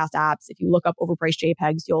major podcast apps. If you look up overpriced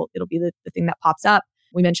JPEGs, it'll be the thing that pops up.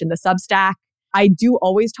 We mentioned the Substack. I do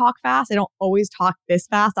always talk fast. I don't always talk this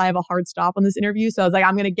fast. I have a hard stop on this interview. So I was like,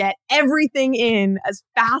 I'm going to get everything in as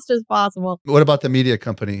fast as possible. What about the media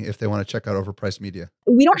company if they want to check out overpriced media?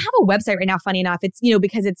 We don't have a website right now, funny enough. It's,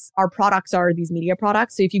 because our products are these media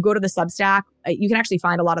products. So if you go to the Substack, you can actually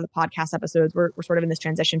find a lot of the podcast episodes. We're sort of in this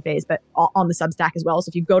transition phase, but on the Substack as well. So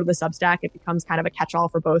if you go to the Substack, it becomes kind of a catch-all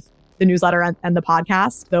for both the newsletter and the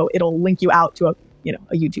podcast. Though it'll link you out to a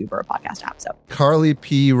YouTube or a podcast app. So Carly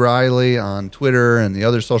P. Riley on Twitter and the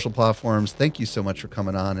other social platforms. Thank you so much for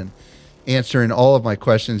coming on and answering all of my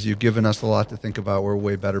questions. You've given us a lot to think about. We're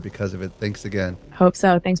way better because of it. Thanks again. Hope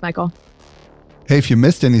so. Thanks, Michael. Hey, if you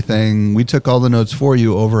missed anything, we took all the notes for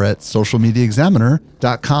you over at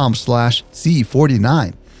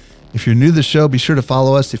socialmediaexaminer.com/C49. If you're new to the show, be sure to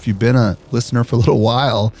follow us. If you've been a listener for a little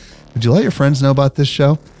while, would you let your friends know about this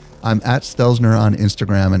show? I'm at Stelzner on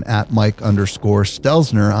Instagram and at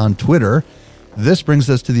Mike_Stelzner on Twitter. This brings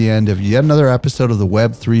us to the end of yet another episode of the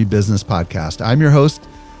Web3 Business Podcast. I'm your host,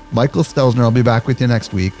 Michael Stelzner. I'll be back with you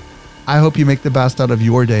next week. I hope you make the best out of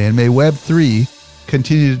your day, and may Web3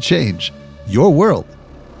 continue to change your world.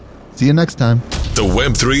 See you next time. The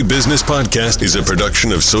Web3 Business Podcast is a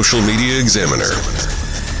production of Social Media Examiner.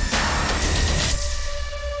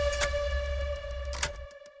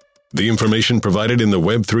 The information provided in the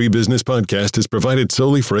Web3 Business Podcast is provided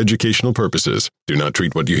solely for educational purposes. Do not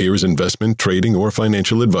treat what you hear as investment, trading, or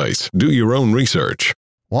financial advice. Do your own research.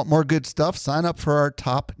 Want more good stuff? Sign up for our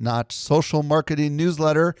top-notch social marketing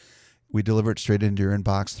newsletter. We deliver it straight into your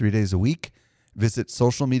inbox 3 days a week. Visit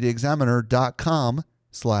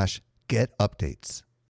socialmediaexaminer.com/get updates.